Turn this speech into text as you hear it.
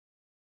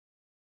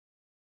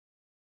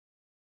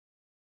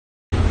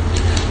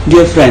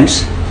Dear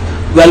friends,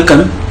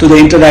 welcome to the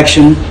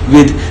interaction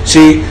with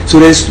Sri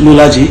Suresh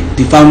Lulla ji,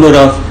 the founder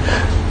of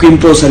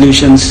Qimpro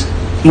Solutions,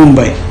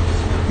 Mumbai.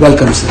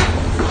 Welcome, sir.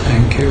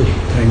 Thank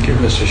you,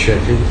 Mr.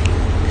 Shetty.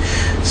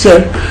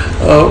 Sir,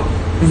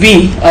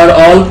 we are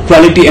all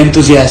quality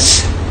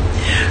enthusiasts.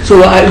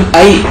 So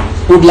I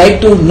would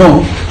like to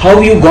know how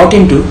you got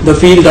into the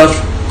field of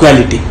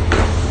quality.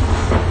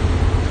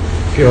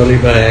 Purely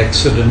by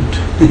accident.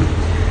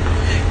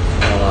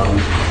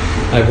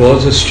 I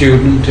was a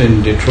student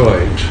in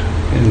Detroit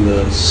in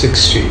the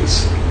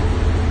 60s.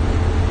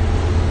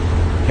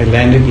 I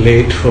landed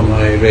late for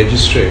my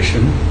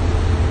registration,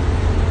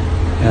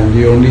 and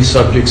the only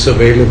subjects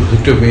available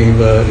to me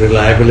were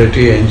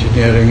reliability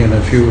engineering and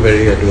a few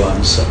very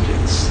advanced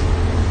subjects.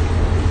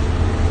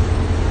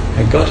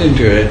 I got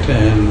into it,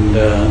 and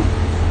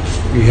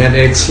we had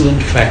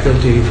excellent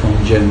faculty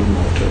from General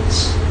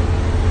Motors.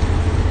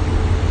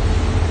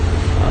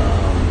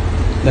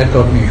 That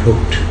got me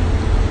hooked.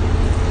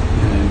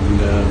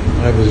 And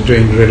I was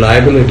doing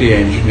reliability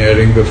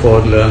engineering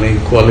before learning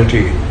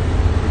quality.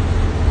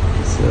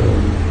 So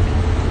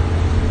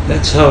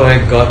that's how I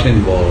got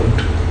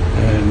involved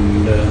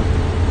and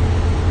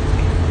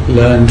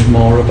learned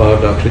more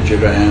about Dr.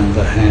 Juran,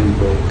 the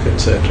handbook,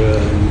 etc.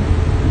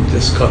 and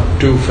just got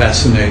too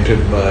fascinated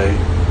by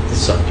the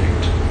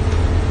subject.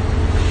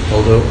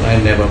 Although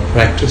I never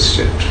practiced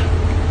it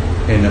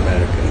in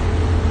America.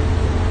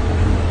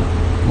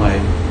 My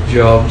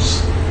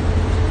jobs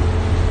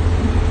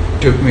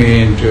took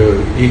me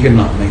into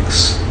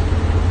economics,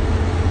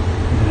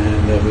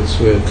 and I was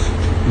with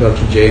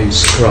Dr.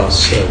 James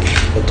Cross,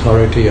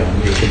 authority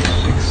on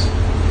economics.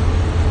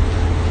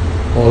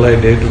 All I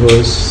did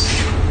was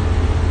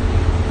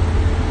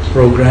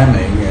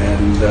programming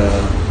and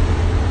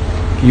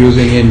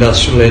using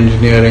industrial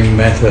engineering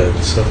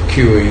methods of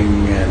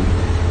queuing and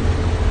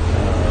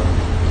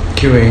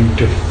queuing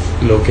to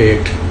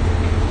locate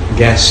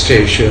gas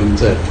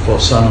stations for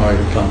Sun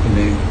Oil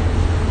Company.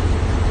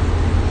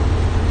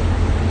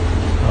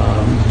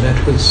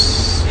 That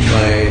was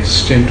my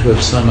stint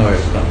with Sun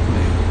Oil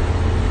Company.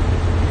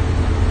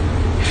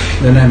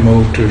 Then I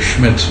moved to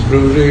Schmidt's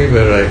Brewery,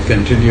 where I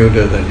continued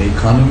as an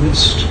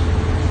economist.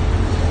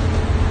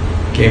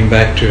 Came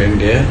back to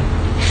India,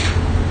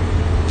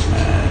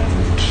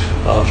 and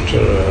after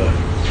a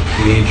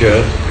knee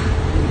jerk,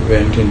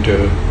 went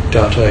into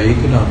Tata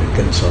Economic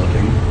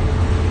Consulting,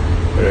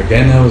 where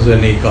again I was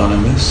an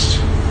economist.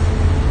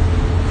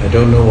 I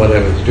don't know what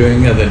I was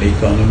doing as an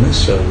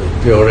economist. I was a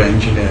pure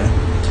engineer.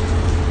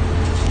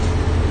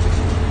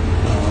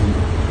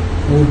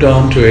 Moved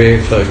on to A.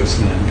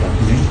 Ferguson and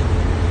Company,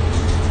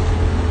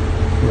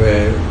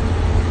 where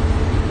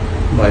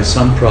by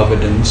some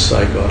providence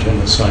I got an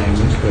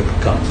assignment with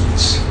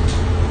Cummins.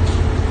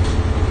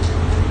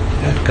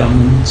 At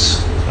Cummins,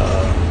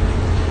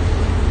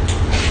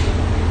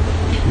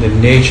 the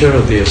nature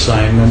of the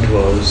assignment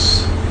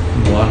was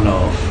one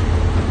of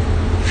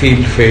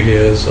field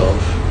failures of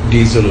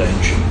diesel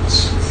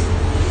engines.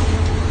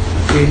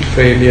 Field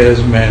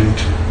failures meant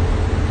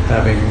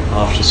having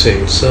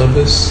after-sales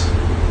service,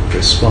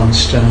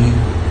 response time,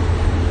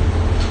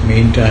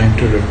 mean time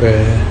to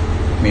repair,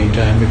 mean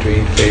time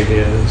between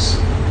failures.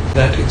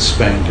 That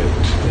expanded.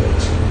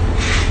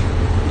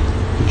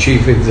 The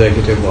Chief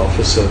Executive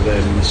Officer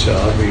then, Mr.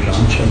 R.V.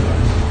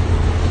 Ramchandran,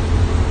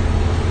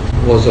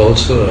 was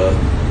also a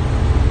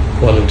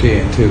quality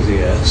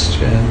enthusiast,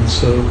 and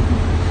so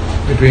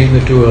between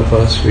the two of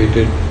us we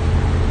did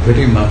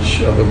pretty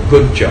much of a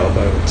good job,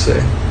 I would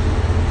say,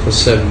 for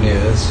 7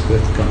 years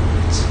with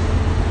Cummins.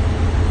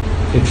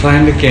 It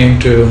finally came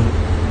to,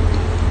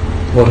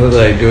 what was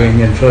I doing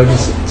in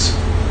Ferguson's?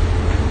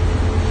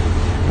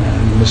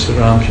 And Mr.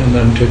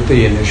 Ramchandran took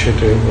the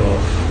initiative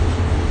of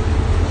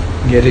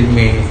getting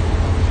me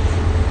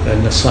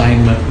an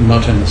assignment,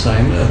 not an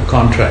assignment, a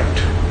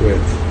contract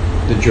with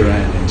the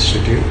Juran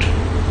Institute.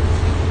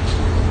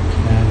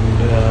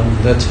 And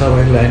that's how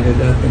I landed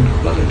up in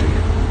quality.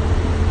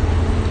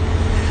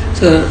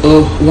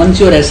 So once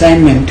your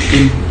assignment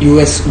in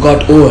US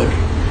got over,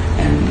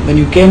 and when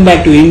you came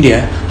back to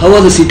India, how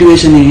was the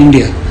situation in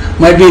India?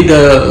 Might be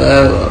the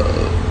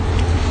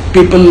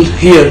people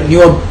here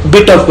knew a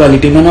bit of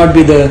quality, may not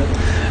be the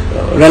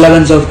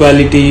relevance of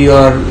quality,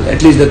 or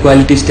at least the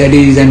quality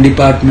studies and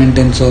department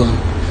and so on.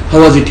 How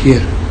was it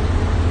here?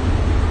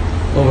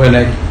 Well, when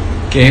I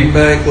came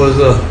back was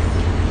a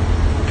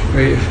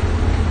very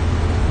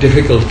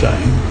difficult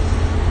time.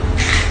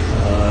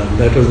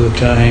 That was the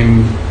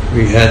time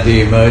we had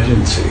the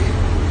emergency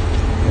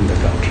in the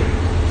country.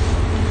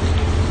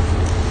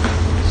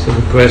 So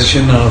the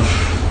question of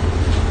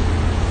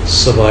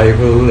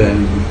survival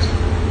and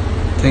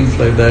things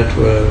like that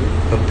were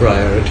a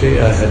priority.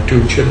 I had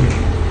 2 children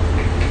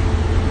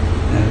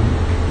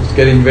and was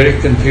getting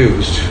very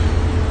confused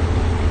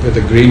with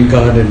a green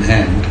card in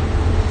hand.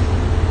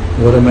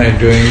 What am I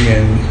doing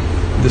in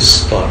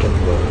this part of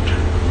the world?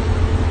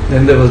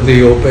 Then there was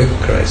the OPEC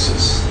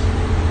crisis,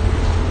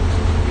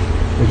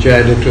 which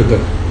added to the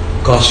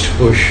cost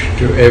push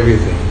to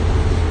everything.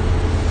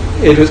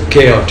 It was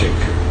chaotic.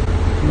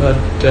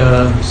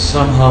 But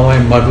somehow I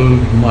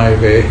muddled my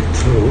way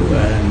through,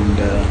 and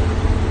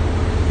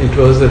it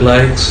was the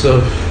likes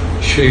of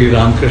Shri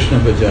Ramakrishna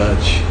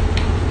Bajaj,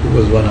 who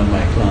was one of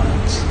my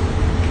clients,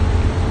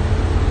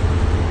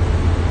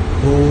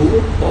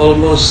 who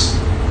almost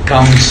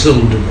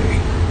counseled me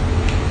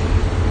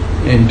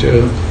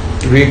into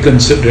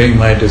reconsidering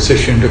my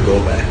decision to go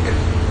back.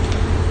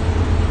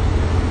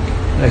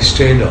 I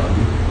stayed on,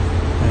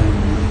 and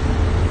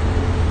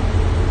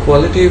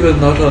quality was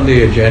not on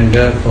the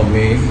agenda for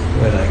me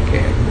when I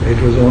came.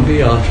 It was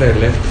only after I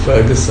left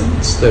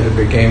Ferguson's that it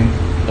became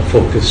a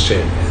focused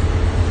area.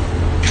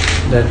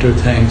 That too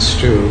thanks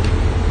to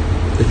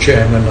the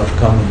chairman of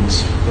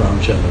Cummins,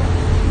 Ramchandra.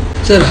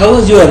 Sir, how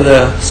was your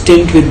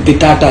stint with the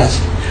Tatas?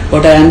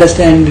 What I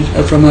understand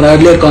from our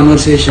earlier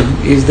conversation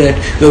is that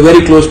you were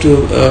very close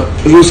to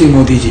Lucy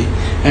Modi ji.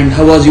 And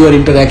how was your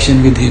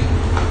interaction with him?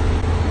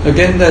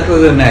 Again, that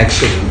was an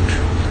accident.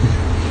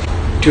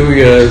 2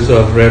 years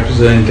of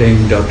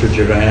representing Dr.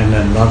 Juran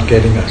and not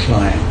getting a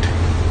client,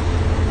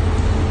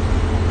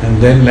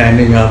 and then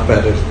landing up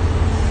at a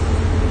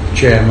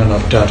chairman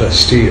of Tata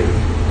Steel.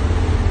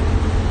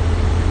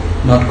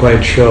 Not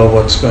quite sure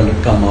what's going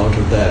to come out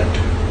of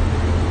that.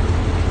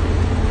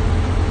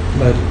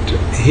 But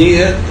he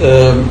had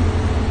the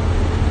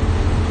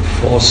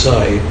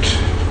foresight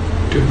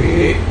to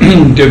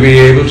be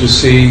able to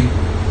see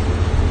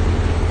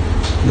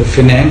the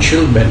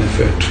financial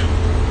benefit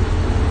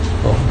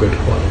of good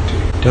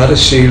quality. Tata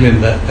Steel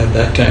at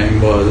that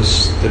time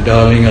was the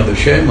darling of the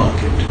share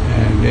market.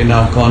 And in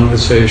our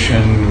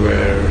conversation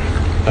where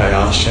I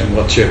asked him,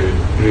 what's your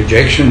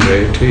rejection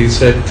rate? He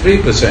said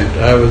 3%.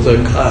 I was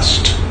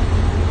aghast.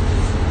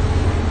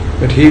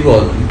 But he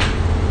wasn't.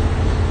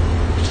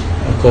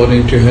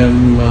 According to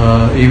him,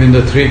 even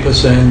the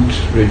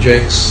 3%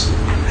 rejects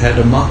had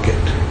a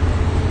market.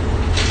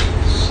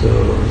 So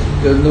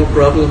there's no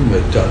problem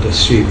with Tata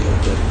Steel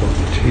at that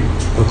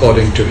point,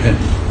 according to him.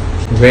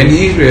 When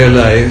he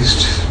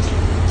realized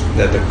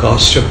that the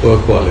cost of poor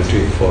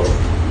quality for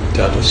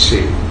Tata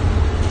Steel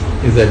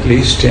is at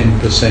least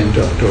 10%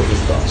 of total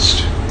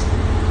cost,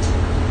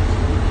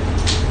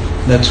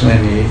 that's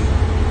when he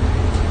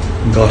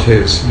got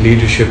his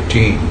leadership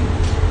team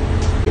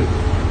to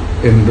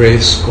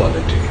embrace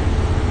quality.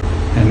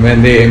 And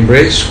when they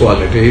embraced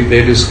quality,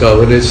 they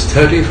discovered it's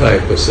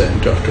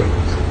 35% of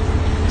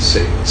total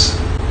sales.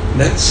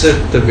 That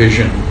set the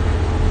vision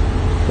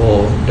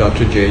for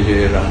Dr.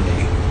 J.J.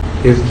 Rani.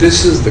 If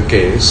this is the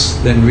case,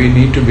 then we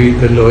need to be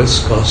the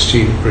lowest cost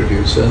steel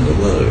producer in the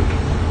world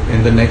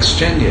in the next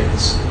 10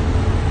 years.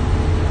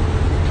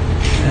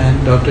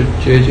 And Dr.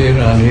 J.J.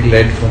 Rani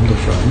led from the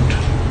front.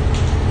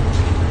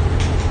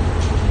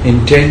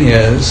 In 10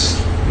 years,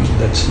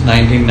 that's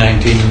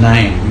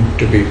 1999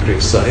 to be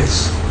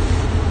precise,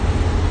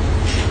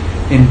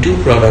 in 2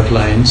 product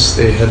lines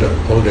they had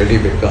already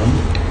become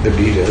the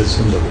leaders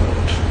in the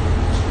world.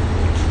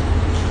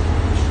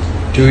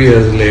 2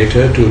 years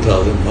later,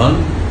 2001,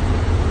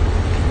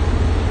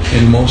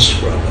 in most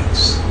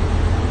products.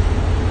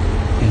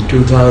 In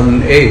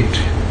 2008,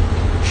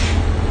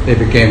 they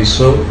became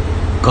so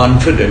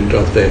confident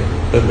of their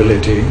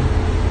ability,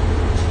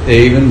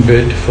 they even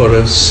bid for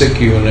a SICK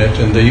unit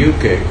in the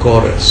UK,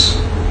 Chorus,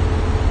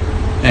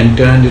 and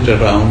turned it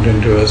around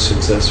into a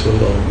successful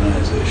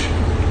organization.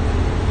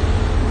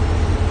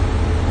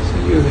 So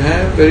you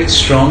have very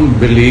strong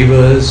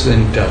believers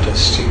in Tata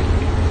Steel,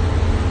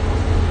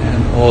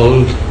 and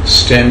all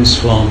stems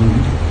from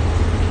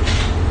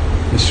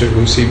Mr.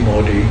 Lucy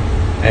Modi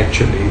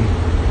actually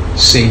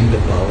seeing the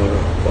power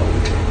of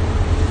quality.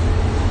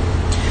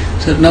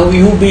 So now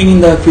you being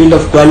in the field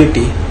of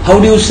quality, how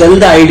do you sell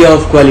the idea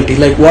of quality?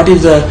 Like what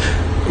is the,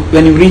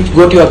 when you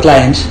go to your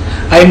clients,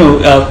 I know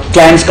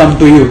clients come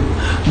to you,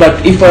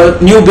 but if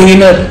a new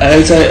beginner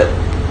is a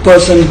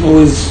person who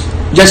is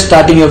just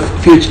starting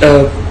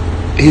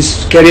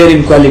his career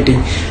in quality,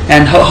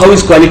 and how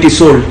is quality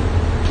sold?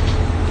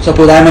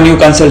 Suppose I am a new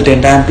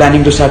consultant, I am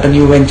planning to start a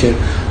new venture.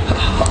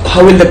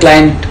 How will the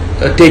client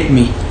take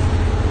me?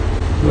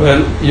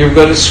 Well, you've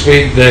got to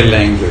speak their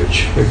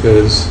language,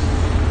 because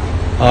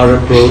our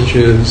approach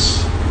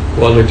is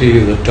quality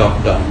is a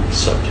top-down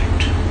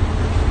subject.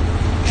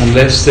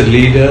 Unless the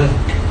leader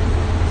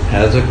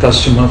has a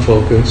customer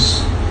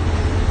focus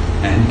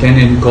and can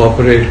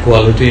incorporate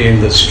quality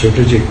in the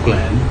strategic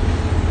plan,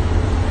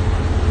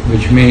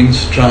 which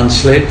means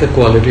translate the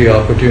quality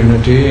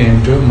opportunity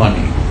into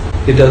money,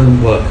 it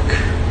doesn't work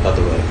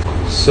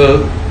otherwise.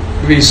 So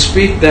we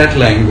speak that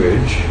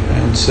language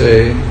and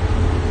say,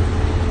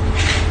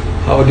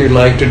 how would you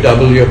like to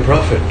double your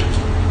profit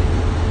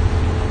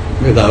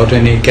without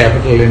any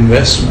capital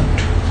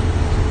investment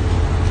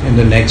in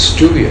the next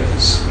 2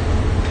 years?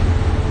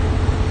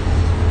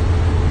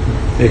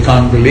 They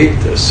can't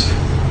believe this.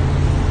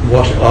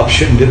 What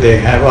option did they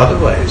have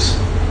otherwise?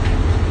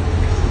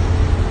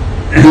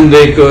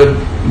 They could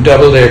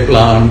double their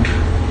plant,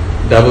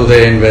 double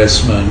their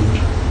investment,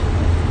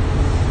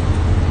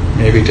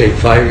 maybe take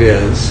 5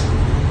 years,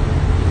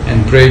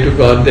 and pray to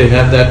God they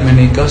have that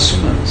many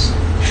customers.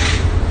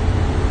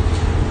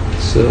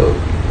 So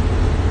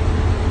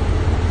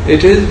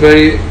it is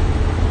very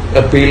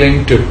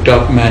appealing to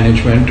top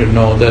management to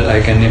know that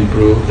I can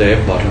improve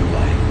their bottom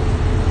line.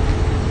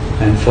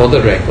 And for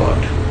the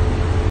record,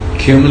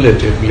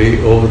 cumulatively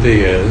over the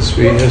years,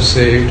 we have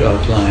saved our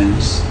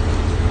clients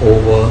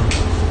over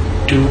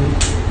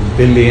 $2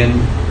 billion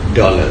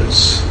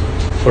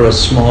for a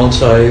small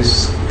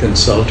size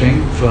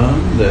consulting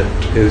firm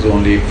that is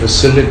only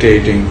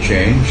facilitating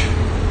change.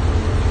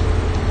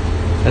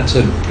 That's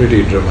a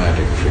pretty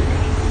dramatic figure.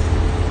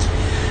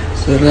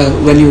 So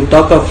when you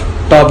talk of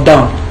top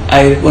down,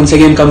 I once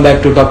again come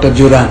back to Dr.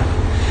 Juran.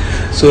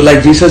 So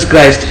like Jesus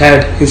Christ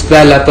had his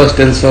 12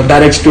 apostles or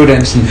direct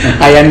students,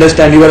 I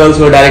understand you are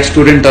also a direct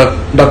student of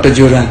Dr.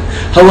 Juran.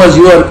 How was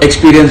your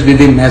experience with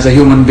him as a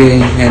human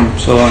being and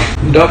so on?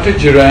 Dr.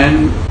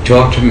 Juran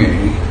taught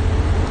me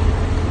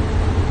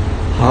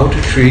how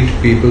to treat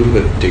people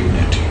with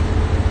dignity.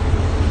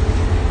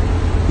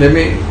 Let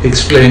me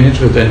explain it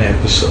with an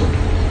episode.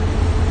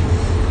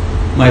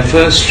 My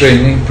first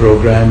training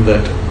program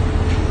that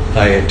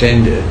I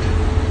attended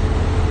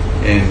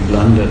in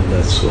London,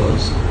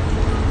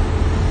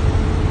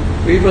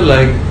 we were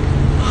like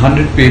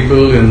 100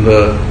 people in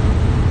the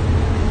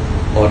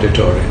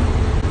auditorium,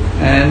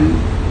 and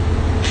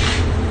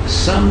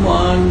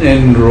someone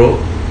in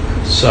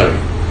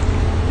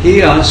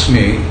he asked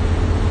me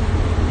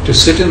to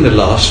sit in the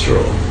last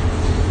row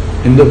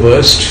in the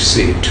worst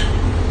seat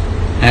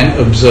and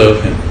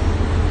observe him.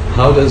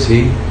 How does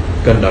he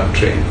conduct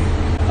training?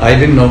 I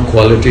didn't know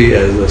quality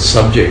as a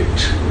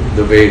subject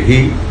the way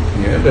he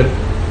knew, but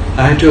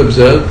I had to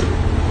observe the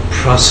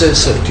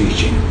process of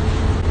teaching.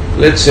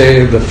 Let's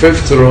say the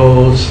 5th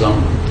row,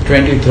 some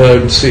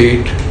 23rd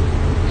seat,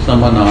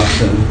 someone asks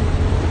him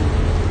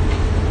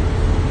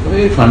a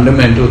very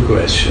fundamental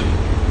question.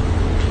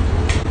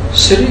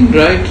 Sitting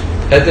right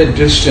at a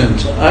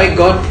distance, I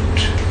got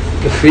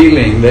the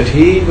feeling that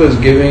he was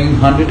giving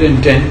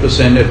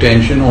 110%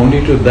 attention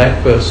only to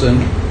that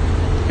person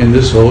in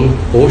this whole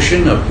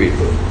ocean of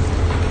people.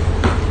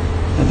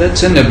 And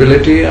that's an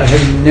ability I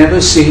have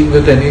never seen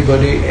with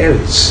anybody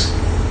else.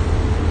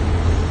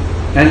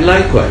 And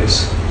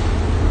likewise,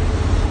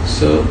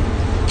 so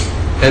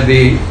at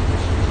the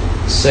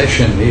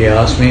session he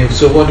asked me,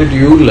 so what did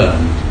you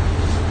learn?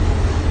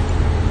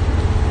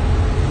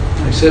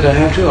 I said, I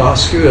have to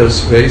ask you a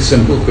very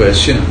simple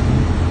question.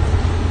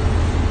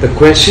 The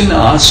question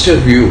asked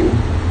of you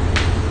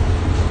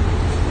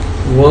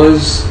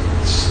was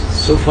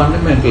so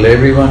fundamental,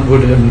 everyone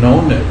would have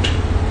known it.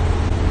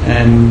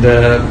 And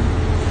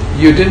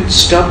you didn't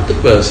stop the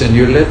person,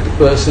 you let the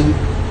person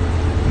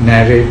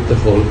narrate the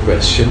whole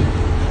question.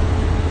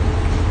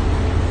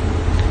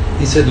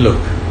 He said, look,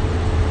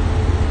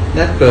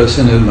 that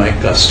person is my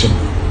customer,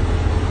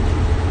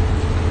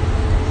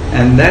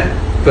 and that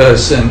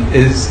person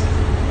is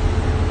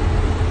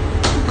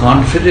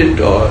confident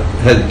or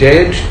has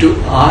dared to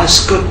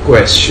ask a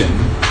question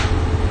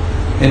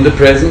in the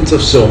presence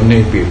of so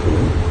many people,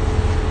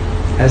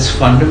 as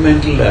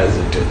fundamental as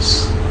it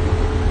is.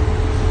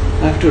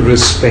 I have to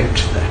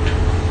respect that.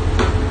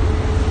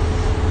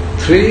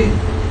 3,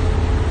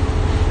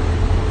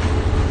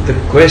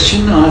 the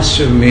question asked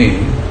of me,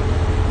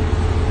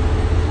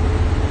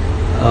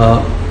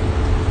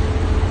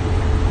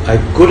 I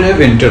could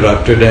have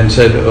interrupted and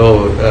said,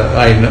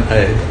 I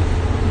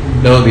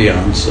know the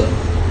answer.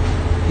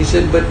 He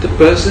said, but the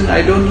person,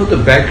 I don't know the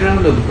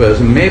background of the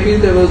person. Maybe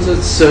there was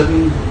a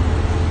certain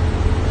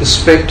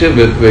perspective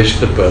with which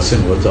the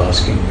person was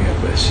asking me a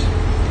question.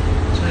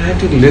 So I had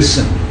to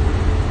listen.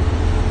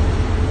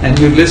 And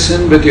you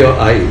listen with your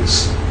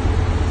eyes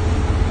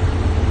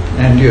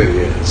and your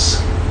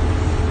ears.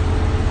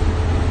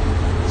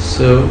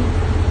 So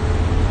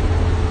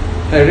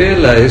I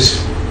realized,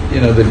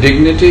 the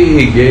dignity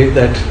he gave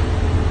that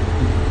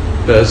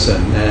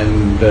person,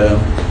 and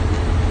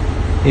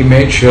he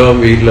made sure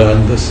we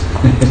learned this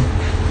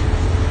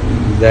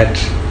that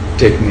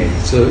technique.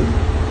 So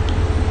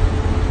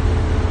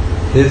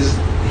his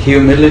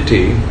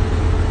humility,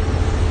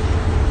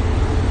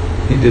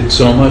 he did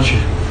so much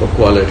for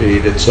quality,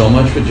 he did so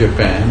much for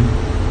Japan,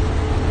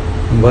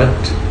 but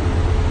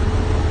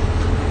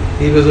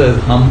he was as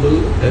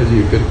humble as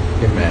you could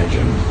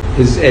imagine.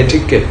 His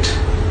etiquette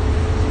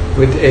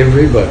with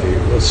everybody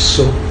was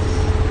so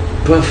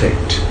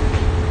perfect,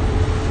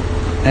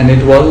 and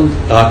it wasn't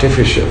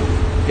artificial,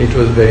 it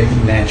was very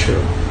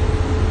natural.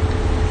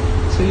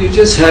 So you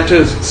just had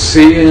to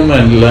see him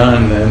and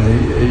learn,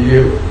 and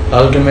you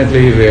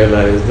ultimately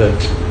realize that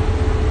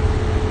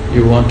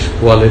you want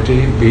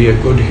quality, be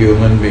a good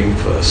human being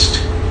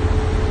first.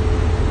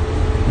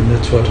 And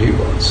that's what he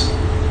was.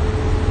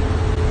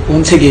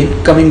 Once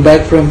again, coming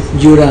back from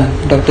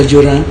Dr.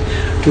 Juran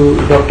to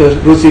Dr.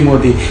 Rusi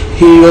Modi,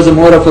 he was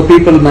more of a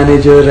people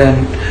manager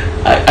and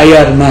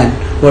IR man,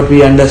 what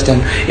we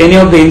understand. Any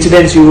of the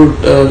incidents you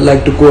would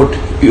like to quote,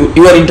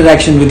 your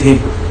interaction with him,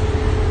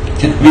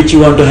 which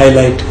you want to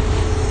highlight?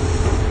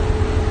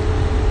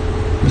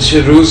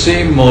 Mr.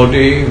 Rusi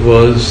Modi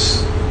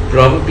was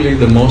probably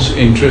the most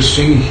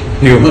interesting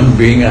human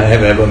being I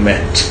have ever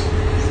met,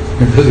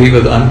 because he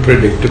was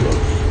unpredictable.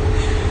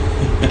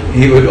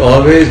 he would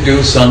always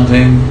do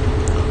something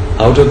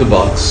out of the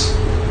box.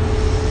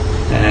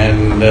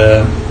 And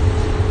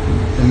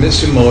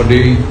Mr.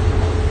 Modi,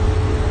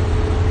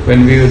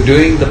 when we were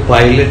doing the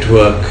pilot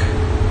work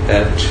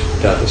at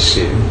Tata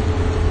Steel,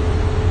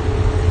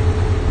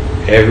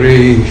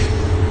 every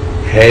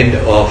head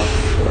of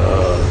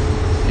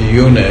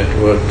unit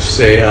would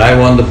say, I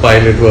want the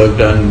pilot work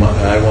done,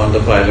 I want the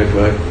pilot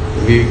work.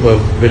 We were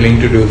willing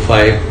to do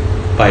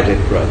 5 pilot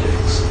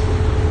projects.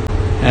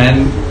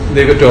 And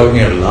they were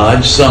talking of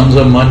large sums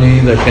of money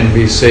that can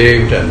be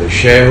saved and the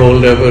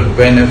shareholder would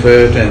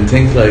benefit and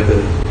things like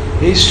that.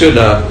 He stood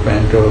up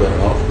and told them,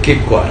 oh,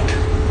 keep quiet.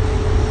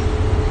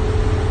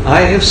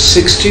 I have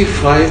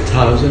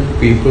 65,000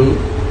 people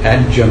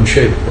at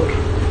Jamshedpur.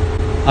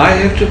 I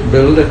have to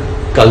build a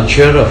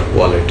culture of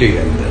quality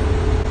in them.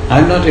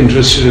 I'm not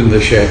interested in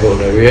the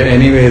shareholder. We are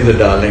anyway the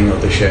darling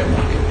of the share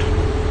market.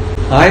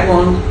 I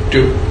want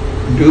to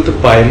do the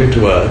pilot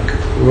work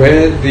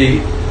where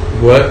the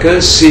worker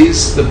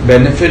sees the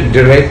benefit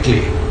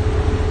directly,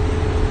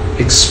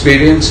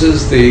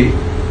 experiences the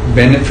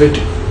benefit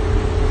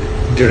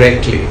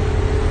directly,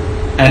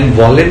 and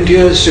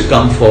volunteers to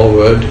come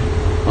forward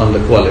on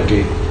the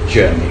quality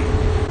journey.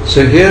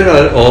 So here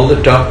are all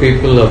the top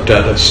people of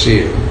Tata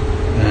Steel,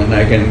 and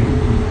I can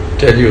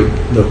tell you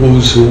the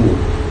who's who,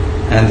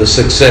 and the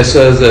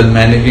successors and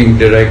managing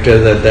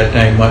directors at that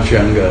time much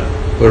younger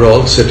were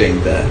all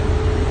sitting there,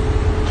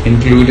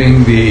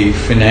 including the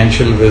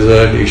financial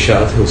wizard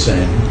Ishaq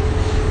Hussain.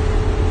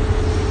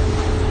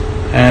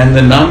 And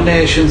the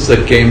nominations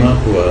that came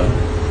up were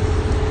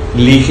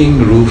leaking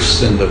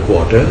roofs in the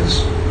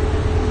quarters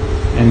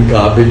and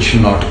garbage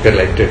not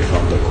collected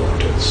from the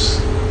quarters.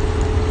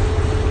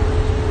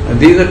 And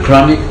these are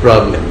chronic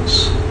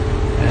problems,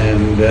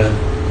 and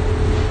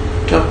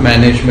top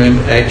management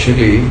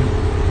actually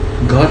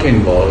got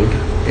involved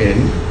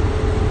in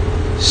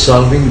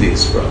solving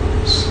these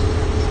problems.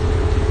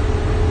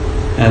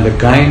 And the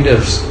kind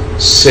of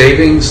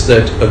savings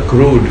that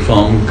accrued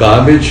from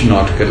garbage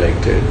not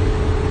collected,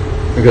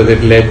 because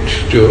it led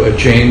to a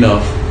chain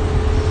of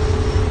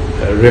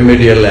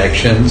remedial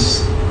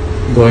actions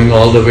going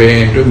all the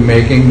way into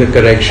making the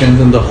corrections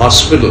in the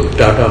hospital,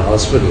 Tata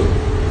Hospital.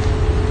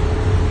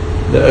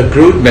 The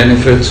accrued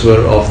benefits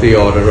were of the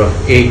order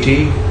of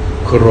 80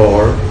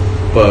 crore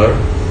per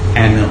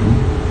annum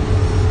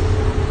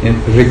in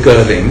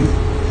recurring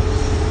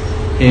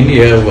in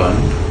year 1,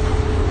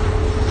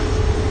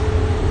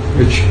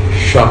 which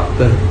shocked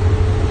them,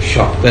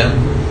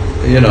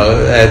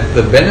 at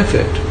the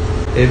benefit.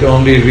 It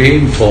only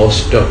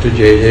reinforced Dr.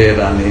 J.J.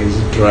 Irani's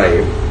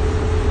drive.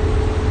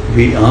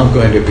 We are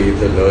going to be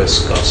the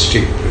lowest cost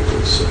steel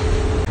producer.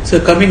 So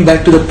coming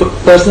back to the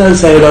personal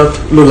side of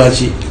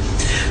Lullaji.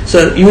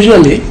 So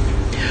usually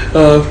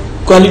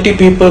quality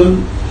people,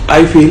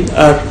 I feel,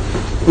 are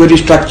very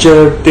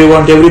structured, they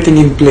want everything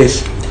in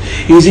place.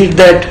 Is it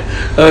that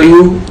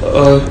you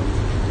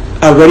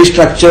are very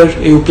structured,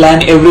 you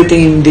plan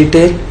everything in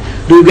detail?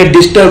 Do you get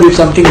disturbed if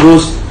something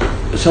goes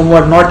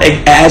somewhat not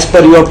as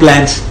per your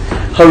plans?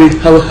 How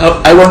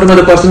I want to know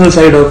the personal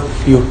side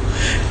of you.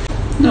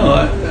 No,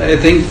 I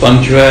think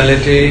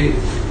punctuality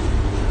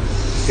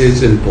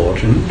is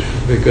important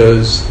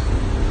because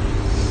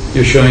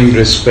you're showing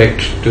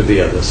respect to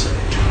the other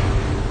side.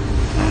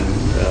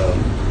 And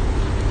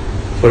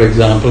for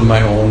example,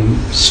 my own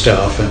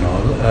staff and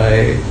all,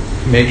 I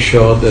make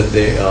sure that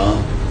they are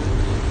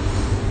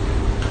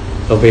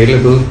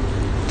available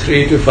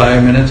 3 to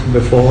 5 minutes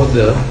before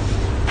the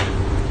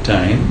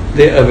time.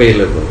 They're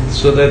available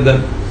so that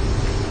the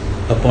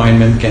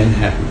appointment can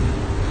happen.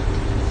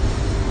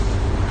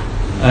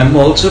 I'm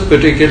also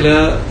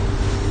particular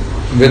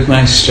with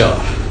my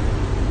staff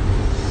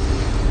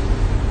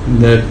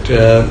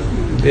that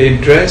they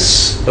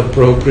dress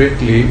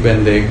appropriately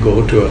when they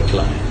go to a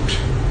client.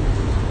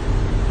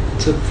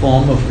 It's a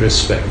form of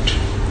respect.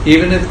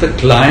 Even if the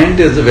client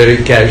is a very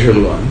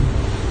casual one,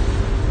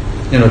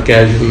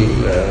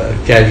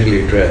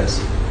 casually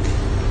dressed,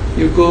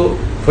 you go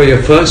for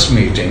your first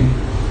meeting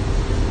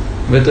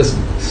with a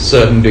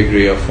certain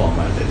degree of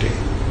formality.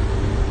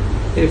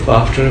 If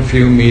after a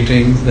few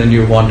meetings then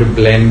you want to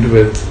blend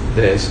with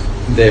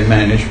their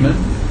management,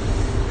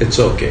 it's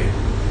okay.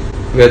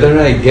 Whether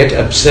I get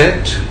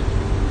upset,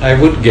 I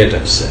would get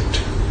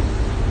upset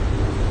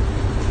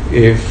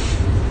if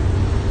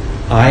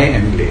I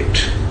am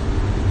late.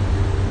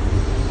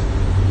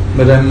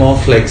 But I'm more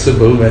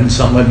flexible when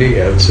somebody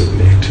else is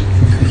late.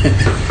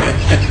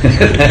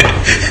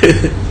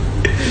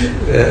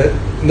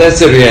 That's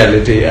the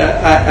reality.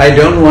 I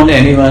don't want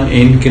anyone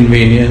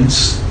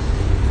inconvenienced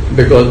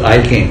because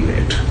I came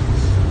late.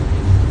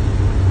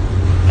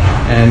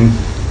 And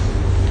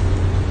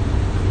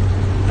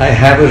I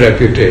have a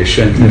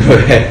reputation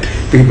where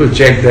people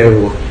check their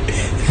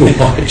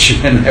watch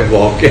when I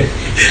walk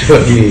into a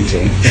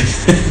meeting.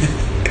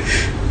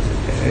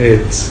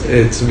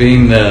 It's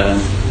been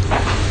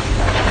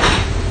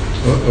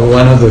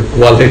one of the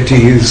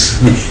qualities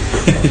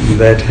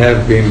that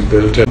have been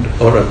built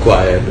or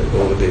acquired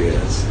over the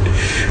years.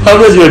 How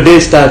does your day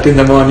start in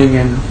the morning,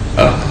 and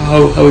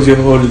how is your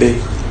whole day?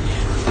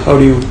 How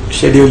do you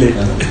schedule it?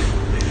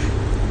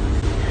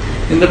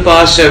 In the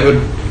past, I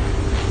would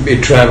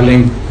be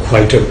traveling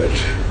quite a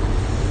bit,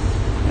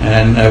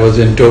 and I was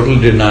in total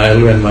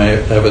denial when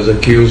I was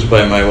accused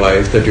by my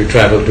wife that you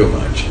travel too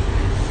much,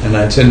 and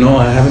I'd say, no,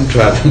 I haven't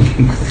traveled.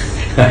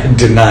 I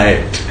deny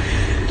it.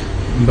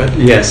 But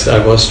yes,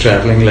 I was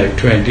traveling like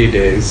 20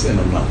 days in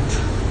a month.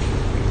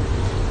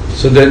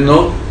 So there's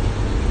no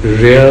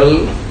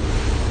real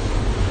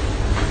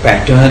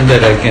pattern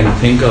that I can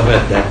think of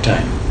at that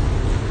time.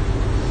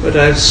 But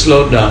I've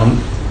slowed down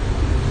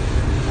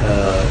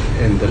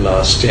in the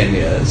last 10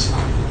 years,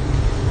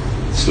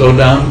 slowed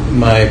down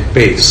my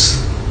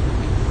pace.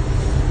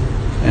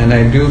 And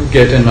I do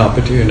get an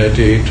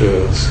opportunity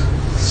to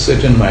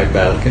sit in my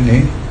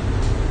balcony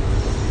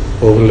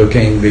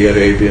overlooking the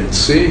Arabian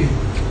Sea,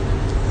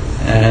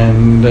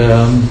 and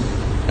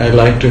I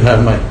like to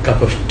have my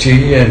cup of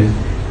tea and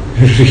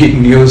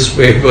read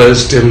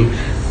newspapers till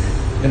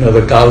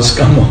the cows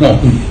come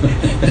home.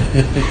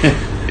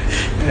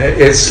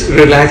 It's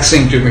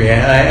relaxing to me.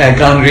 I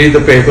can't read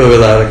the paper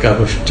without a cup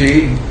of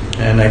tea,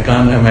 and I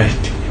can't have my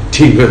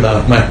tea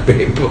without my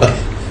paper.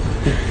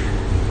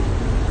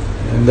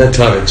 And that's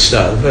how it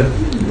starts. But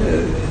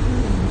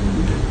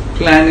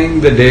planning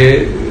the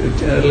day,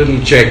 a little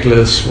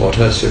checklist, what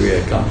has to be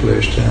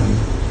accomplished, and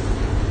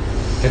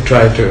I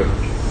try to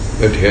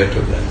adhere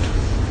to that.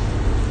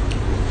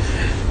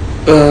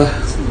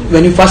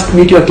 When you first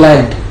meet your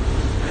client,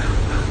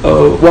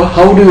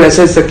 how do you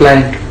assess the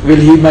client? Will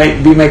he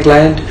be my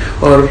client,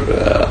 or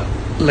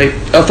like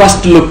a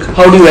first look?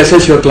 How do you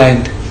assess your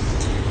client?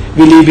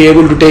 Will he be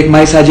able to take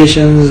my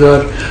suggestions,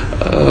 or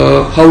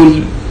how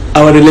will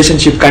our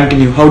relationship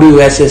continue? How do you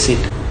assess it?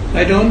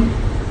 I don't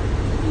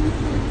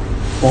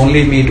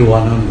only meet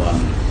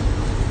one-on-one.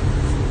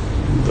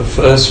 The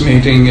first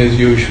meeting is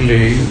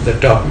usually the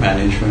top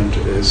management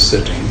is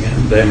sitting,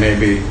 and there may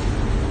be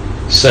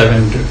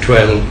 7 to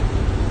 12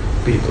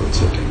 people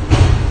sitting.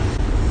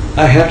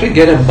 I have to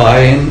get a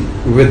buy-in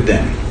with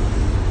them.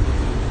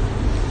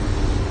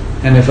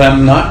 And if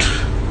I'm not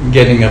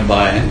getting a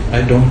buy-in,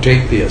 I don't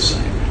take the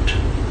assignment.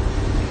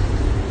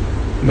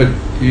 But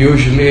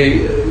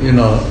usually,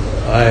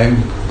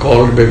 I'm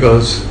called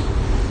because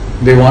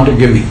they want to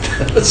give me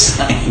the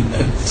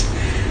assignment.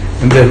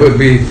 And there would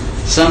be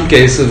some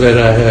cases where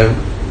I have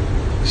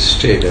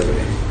stayed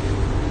away.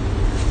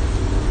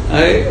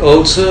 I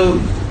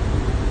also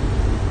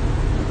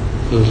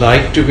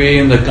like to be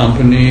in the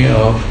company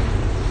of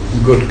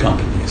good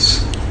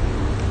companies.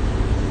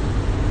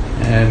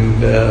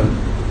 And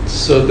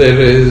so there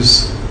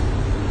is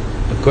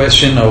a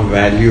question of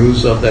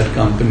values of that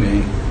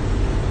company,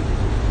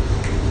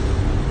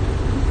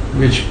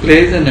 which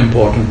plays an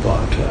important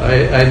part.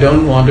 I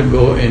don't want to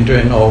go into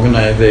an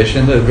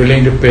organization that's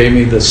willing to pay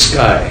me the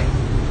sky,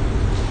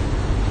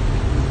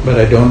 but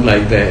I don't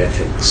like their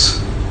ethics.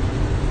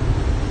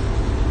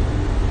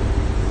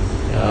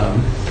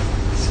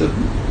 So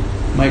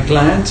my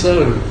clients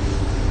are a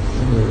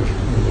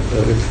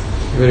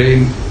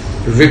very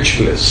rich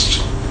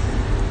list,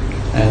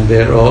 and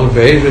they're all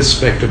very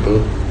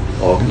respectable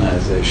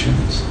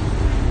organizations.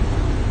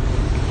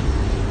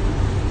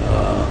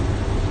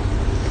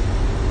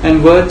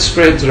 And word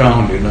spreads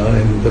around,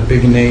 in the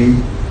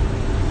beginning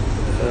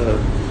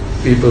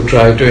people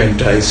try to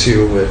entice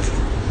you with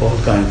all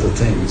kinds of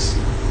things.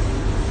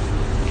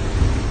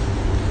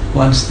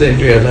 Once they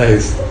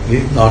realize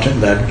he's not in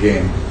that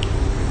game.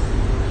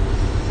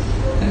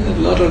 And a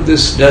lot of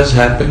this does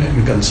happen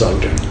in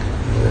consulting.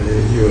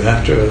 You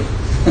have to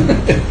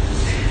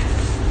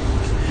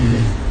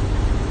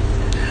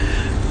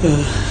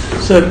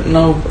So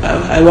now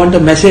I want a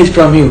message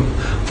from you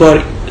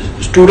for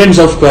students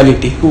of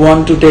quality who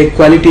want to take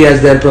quality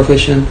as their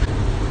profession.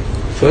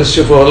 First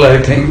of all, I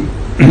think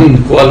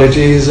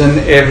quality is in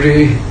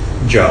every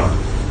job.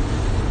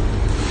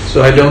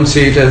 So I don't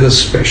see it as a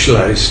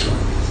specialized one.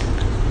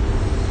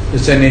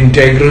 It's an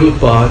integral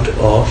part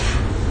of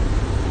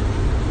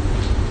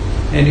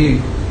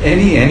any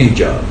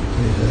job.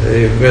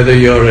 Whether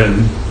you're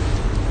in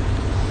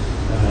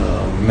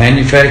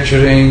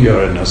manufacturing,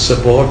 you're in a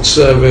support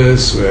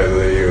service,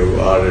 whether you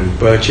are in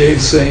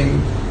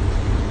purchasing,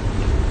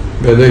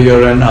 whether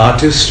you're an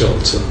artist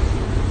also.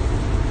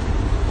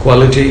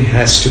 Quality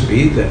has to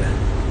be there.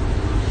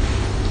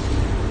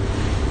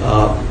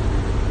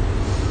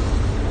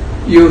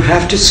 You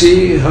have to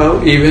see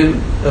how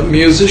even a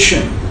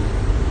musician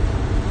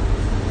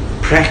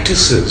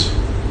practices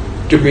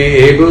to be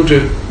able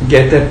to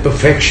get that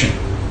perfection,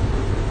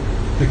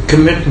 the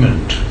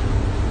commitment.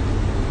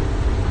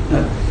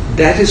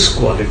 That is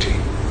quality.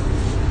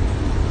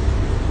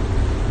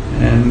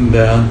 And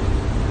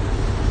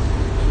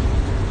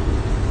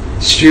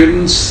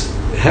students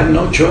have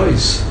no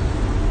choice.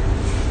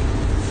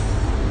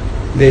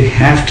 They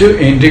have to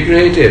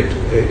integrate it.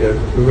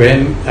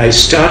 When I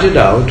started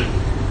out,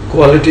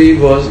 quality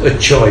was a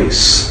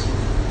choice.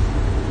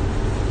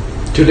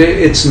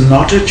 Today it's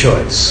not a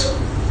choice.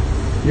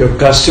 Your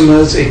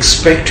customers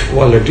expect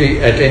quality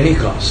at any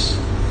cost,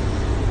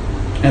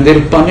 and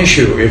they'll punish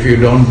you if you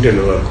don't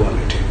deliver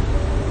quality.